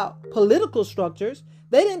talking about political structures,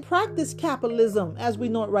 they didn't practice capitalism as we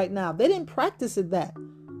know it right now. They didn't practice it that.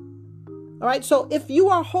 All right. So if you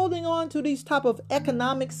are holding on to these type of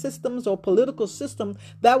economic systems or political system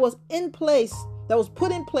that was in place, that was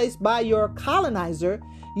put in place by your colonizer,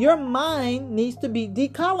 your mind needs to be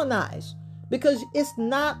decolonized because it's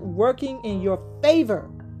not working in your favor.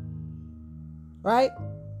 Right?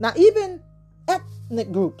 Now, even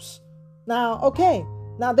ethnic groups. Now,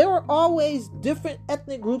 there were always different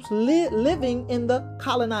ethnic groups living in the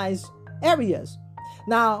colonized areas.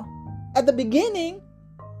 Now, at the beginning,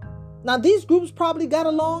 these groups probably got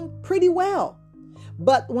along pretty well.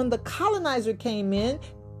 But when the colonizer came in,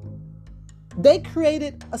 they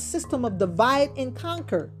created a system of divide and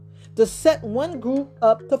conquer to set one group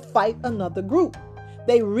up to fight another group.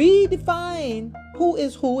 They redefined who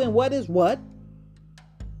is who and what is what.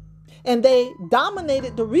 And they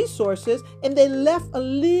dominated the resources, and they left a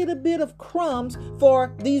little bit of crumbs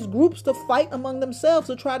for these groups to fight among themselves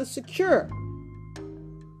to try to secure.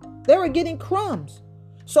 They were getting crumbs.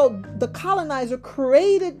 So the colonizer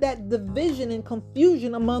created that division and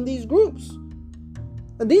confusion among these groups.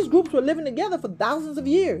 And these groups were living together for thousands of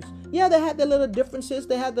years. Yeah, they had their little differences,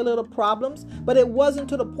 they had their little problems, but it wasn't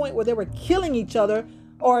to the point where they were killing each other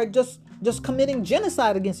or just committing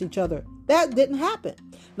genocide against each other. That didn't happen.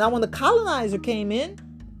 Now, when the colonizer came in,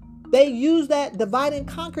 they used that divide and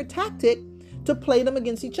conquer tactic to play them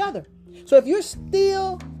against each other. So if you're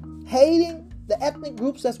still hating the ethnic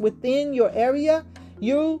groups that's within your area,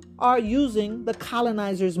 you are using the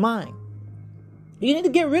colonizer's mind. You need to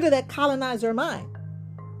get rid of that colonizer mind.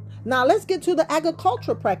 Now, let's get to the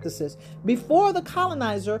agricultural practices. Before the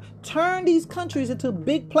colonizer turned these countries into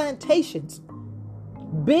big plantations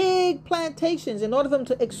in order for them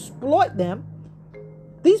to exploit them,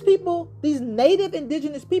 these people, these native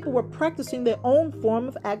indigenous people, were practicing their own form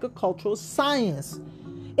of agricultural science.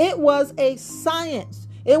 It was a science.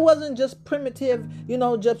 It wasn't just primitive,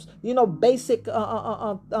 basic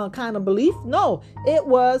kind of belief. No, it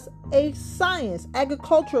was a science.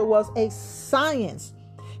 Agriculture was a science.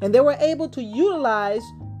 And they were able to utilize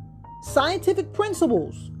scientific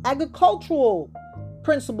principles, agricultural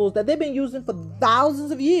principles that they've been using for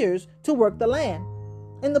thousands of years to work the land.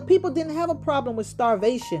 And the people didn't have a problem with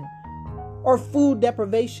starvation or food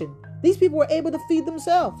deprivation. These people were able to feed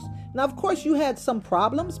themselves. Now, of course, you had some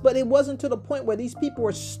problems, but it wasn't to the point where these people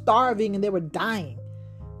were starving and they were dying.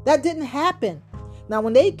 That didn't happen. Now,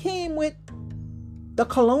 when they came with the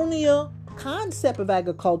colonial concept of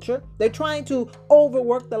agriculture, they're trying to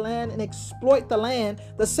overwork the land and exploit the land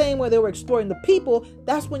the same way they were exploiting the people.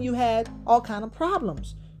 That's when you had all kind of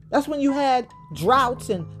problems. That's when you had droughts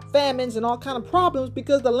and famines and all kind of problems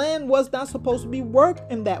because the land was not supposed to be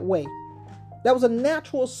worked in that way. That was a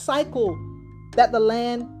natural cycle that the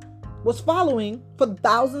land was following for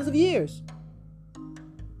thousands of years.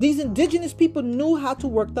 These indigenous people knew how to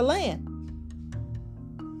work the land.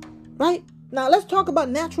 Right? Now let's talk about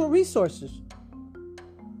natural resources.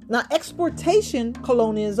 Now, exportation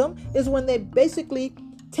colonialism is when they basically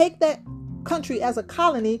take that country as a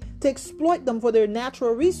colony to exploit them for their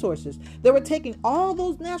natural resources. They were taking all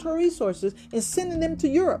those natural resources and sending them to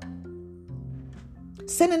Europe,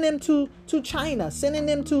 sending them to China, sending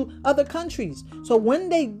them to other countries. So when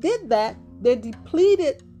they did that, they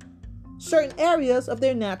depleted certain areas of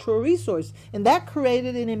their natural resource, and that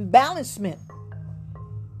created an imbalancement.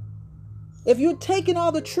 If you're taking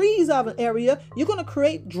all the trees out of an area, you're going to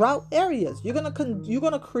create drought areas. You're going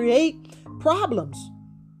to create problems.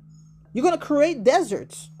 You're going to create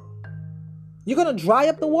deserts. You're going to dry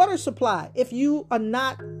up the water supply if you are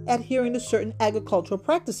not adhering to certain agricultural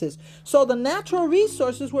practices. So the natural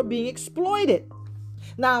resources were being exploited.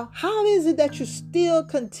 Now, how is it that you're still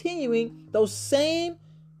continuing those same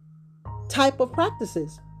type of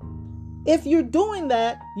practices? If you're doing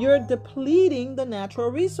that, you're depleting the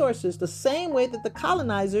natural resources the same way that the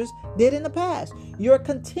colonizers did in the past. You're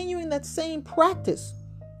continuing that same practice.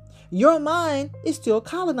 Your mind is still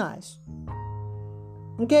colonized.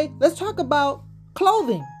 Okay, let's talk about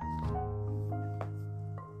clothing.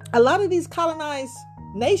 A lot of these colonized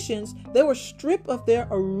nations, they were stripped of their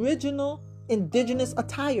original indigenous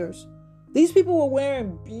attires. These people were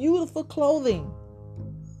wearing beautiful clothing,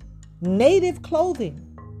 native clothing.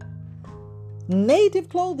 Native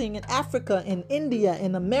clothing in Africa, in India,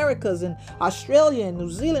 in Americas, in Australia, in New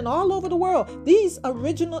Zealand, all over the world. These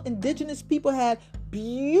original indigenous people had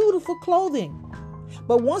beautiful clothing.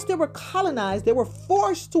 But once they were colonized, they were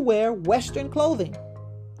forced to wear Western clothing.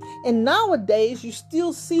 And nowadays, you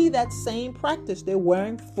still see that same practice. They're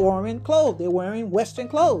wearing foreign clothes. They're wearing Western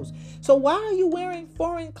clothes. So why are you wearing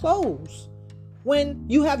foreign clothes when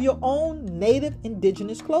you have your own native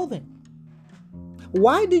indigenous clothing?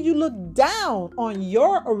 Why do you look down on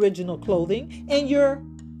your original clothing and you're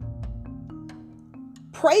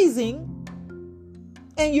praising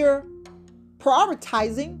and you're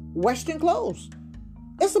prioritizing Western clothes?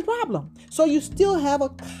 It's a problem. So you still have a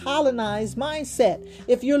colonized mindset.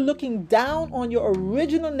 If you're looking down on your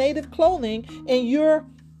original native clothing and you're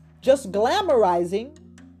just glamorizing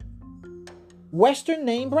Western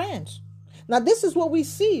name brands. Now, this is what we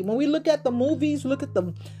see when we look at the movies, we look at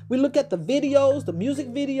the videos, the music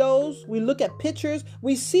videos, we look at pictures.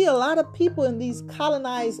 We see a lot of people in these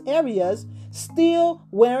colonized areas still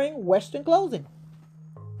wearing Western clothing.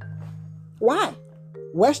 Why?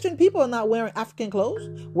 Western people are not wearing African clothes.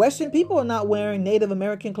 Western people are not wearing Native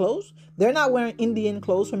American clothes. They're not wearing Indian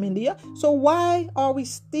clothes from India. So why are we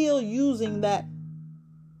still using that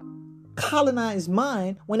colonized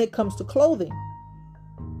mind when it comes to clothing?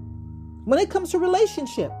 When it comes to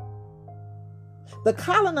relationship, the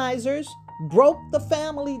colonizers broke the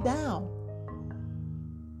family down.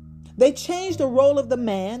 They changed the role of the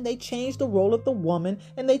man, they changed the role of the woman,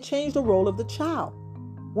 and they changed the role of the child.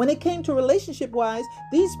 When it came to relationship-wise,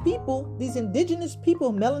 these people, these indigenous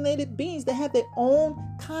people, melanated beings, they had their own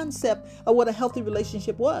concept of what a healthy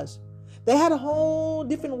relationship was. They had a whole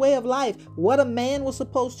different way of life. What a man was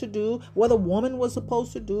supposed to do, what a woman was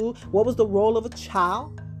supposed to do, what was the role of a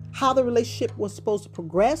child, how the relationship was supposed to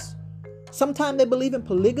progress. Sometimes they believe in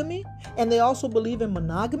polygamy, and they also believe in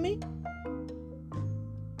monogamy.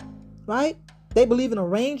 Right? They believe in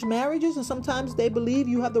arranged marriages, and sometimes they believe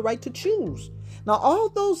you have the right to choose. Now, all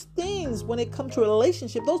those things, when it comes to a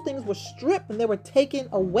relationship, those things were stripped and they were taken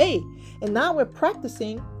away. And now we're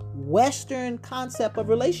practicing Western concept of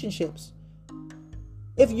relationships.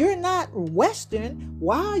 If you're not Western,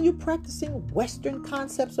 why are you practicing Western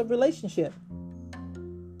concepts of relationship?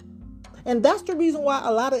 And that's the reason why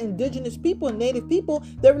a lot of indigenous people and native people,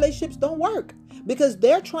 their relationships don't work. Because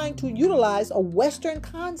they're trying to utilize a Western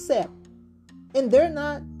concept. And they're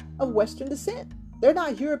not of Western descent. They're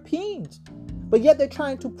not Europeans. But yet they're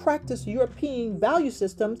trying to practice European value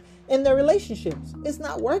systems in their relationships. It's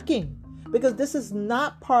not working. Because this is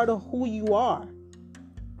not part of who you are.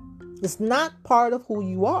 It's not part of who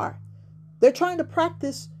you are. They're trying to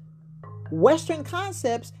practice Western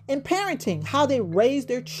concepts in parenting, how they raise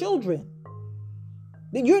their children.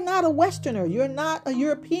 You're not a Westerner. You're not a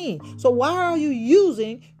European. So why are you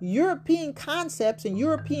using European concepts and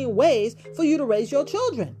European ways for you to raise your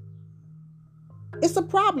children? It's a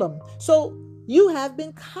problem. So you have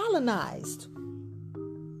been colonized.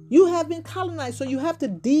 You have been colonized. So you have to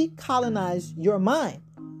decolonize your mind.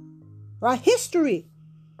 Right? History.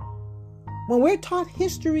 When we're taught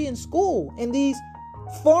history in school, in these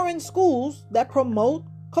foreign schools that promote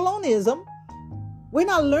colonialism, we're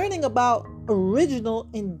not learning about original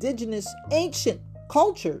indigenous ancient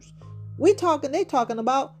cultures. They're talking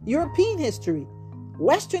about European history,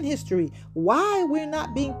 Western history. Why we're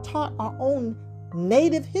not being taught our own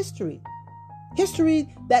native history?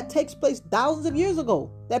 History that takes place thousands of years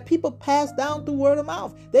ago, that people passed down through word of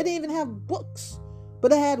mouth. They didn't even have books, but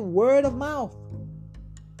they had word of mouth.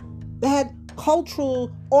 They had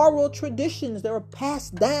cultural oral traditions that were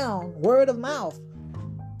passed down word of mouth.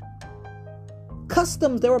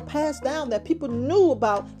 Customs that were passed down that people knew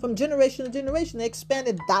about from generation to generation. They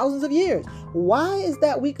expanded thousands of years. Why is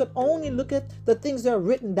that we could only look at the things that are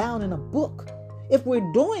written down in a book? If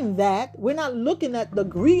we're doing that, we're not looking at the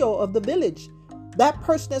griot of the village. That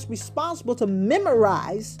person that's responsible to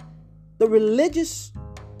memorize the religious,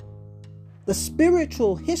 the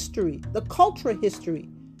spiritual history, the cultural history,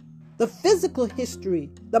 the physical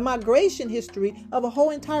history, the migration history of a whole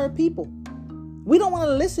entire people. We don't want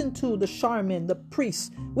to listen to the shaman, the priests.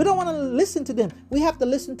 We don't want to listen to them. We have to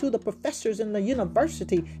listen to the professors in the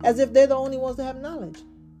university as if they're the only ones that have knowledge.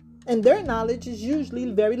 And their knowledge is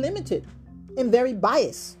usually very limited and very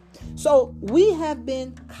biased. So we have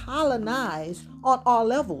been colonized on all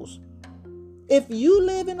levels. If you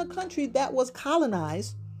live in a country that was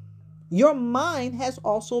colonized, your mind has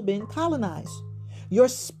also been colonized. Your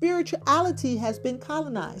spirituality has been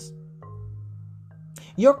colonized.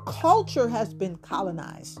 Your culture has been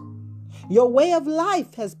colonized. Your way of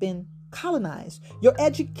life has been colonized. Your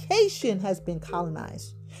education has been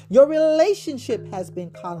colonized. Your relationship has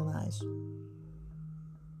been colonized.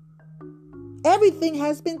 Everything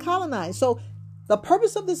has been colonized. So the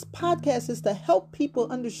purpose of this podcast is to help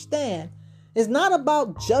people understand it's not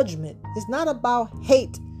about judgment. It's not about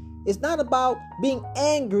hate. It's not about being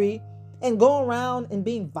angry and going around and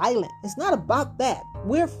being violent. It's not about that.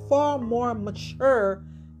 We're far more mature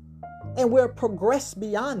and we're progressed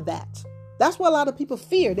beyond that. That's what a lot of people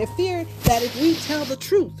fear. They fear that if we tell the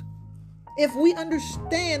truth, if we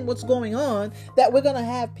understand what's going on, that we're going to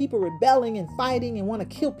have people rebelling and fighting and want to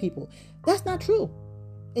kill people. That's not true.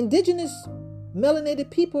 Indigenous melanated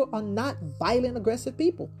people are not violent, aggressive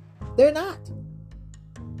people. They're not.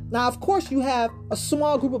 Now, of course, you have a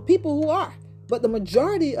small group of people who are, but the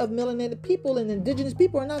majority of melanated people and indigenous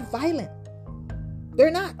people are not violent.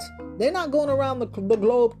 They're not. They're not going around the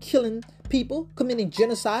globe killing people, committing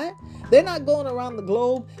genocide. They're not going around the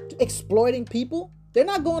globe exploiting people. They're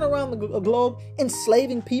not going around the globe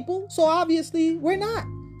enslaving people. So obviously, we're not.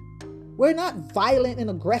 We're not violent and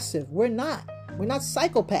aggressive. We're not. We're not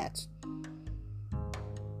psychopaths.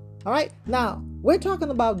 All right. Now, we're talking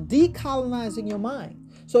about decolonizing your mind.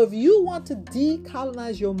 So if you want to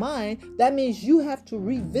decolonize your mind, that means you have to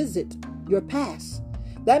revisit your past.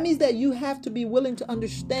 That means that you have to be willing to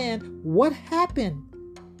understand what happened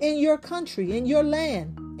in your country, in your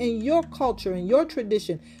land, in your culture, in your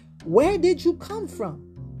tradition. Where did you come from?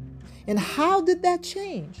 And how did that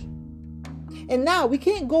change? And now we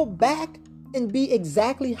can't go back and be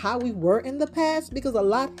exactly how we were in the past because a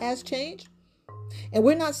lot has changed. And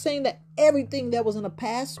we're not saying that everything that was in the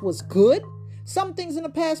past was good. Some things in the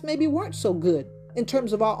past maybe weren't so good in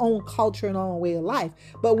terms of our own culture and our own way of life.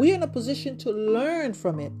 But we're in a position to learn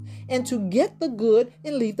from it and to get the good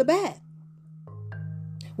and leave the bad.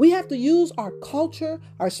 We have to use our culture,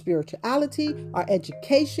 our spirituality, our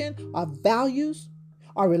education, our values,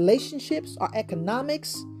 our relationships, our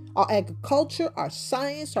economics, our agriculture, our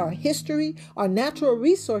science, our history, our natural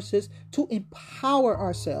resources to empower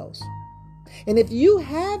ourselves. And if you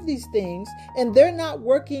have these things and they're not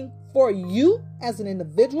working for you as an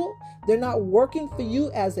individual, they're not working for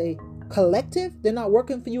you as a collective, they're not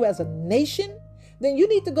working for you as a nation, then you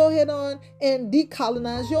need to go ahead on and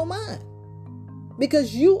decolonize your mind.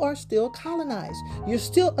 Because you are still colonized. You're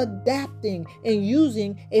still adapting and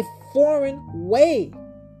using a foreign way.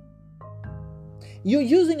 You're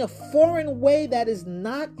using a foreign way that is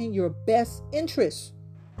not in your best interest.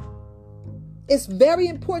 It's very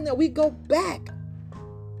important that we go back.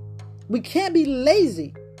 We can't be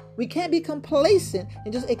lazy. We can't be complacent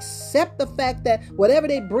and just accept the fact that whatever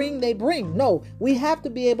they bring, they bring. No, we have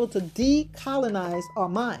to be able to decolonize our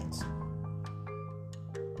minds.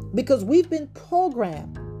 Because we've been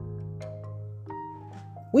programmed.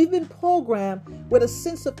 We've been programmed with a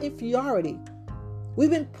sense of inferiority. We've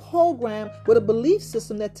been programmed with a belief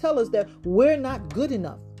system that tells us that we're not good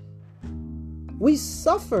enough. We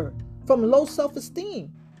suffer from low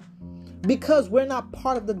self-esteem because we're not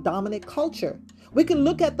part of the dominant culture. We can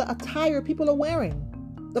look at the attire people are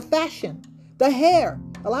wearing, the fashion, the hair.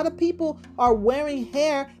 A lot of people are wearing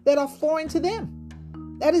hair that are foreign to them.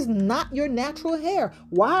 That is not your natural hair.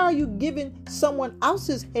 Why are you giving someone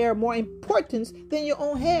else's hair more importance than your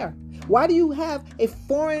own hair? Why do you have a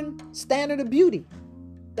foreign standard of beauty?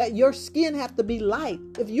 That your skin have to be light.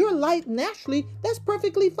 If you're light naturally, that's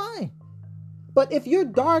perfectly fine. But if you're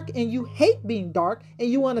dark and you hate being dark and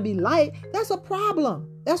you want to be light, that's a problem.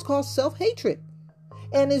 That's called self-hatred.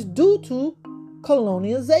 And it's due to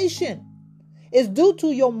colonialization. It's due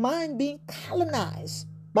to your mind being colonized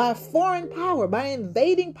by a foreign power, by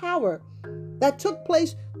invading power that took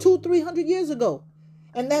place 200-300 years ago.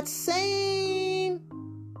 And that same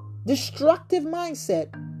destructive mindset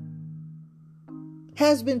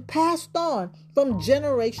has been passed on from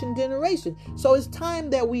generation to generation. So it's time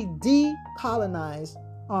that we decolonize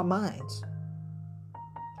our minds.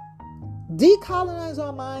 Decolonize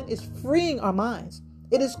our mind is freeing our minds.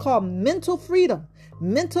 It is called mental freedom,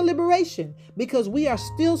 mental liberation, because we are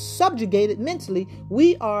still subjugated mentally.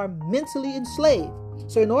 We are mentally enslaved.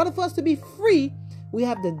 So in order for us to be free, we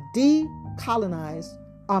have to decolonize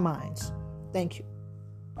our minds. Thank you.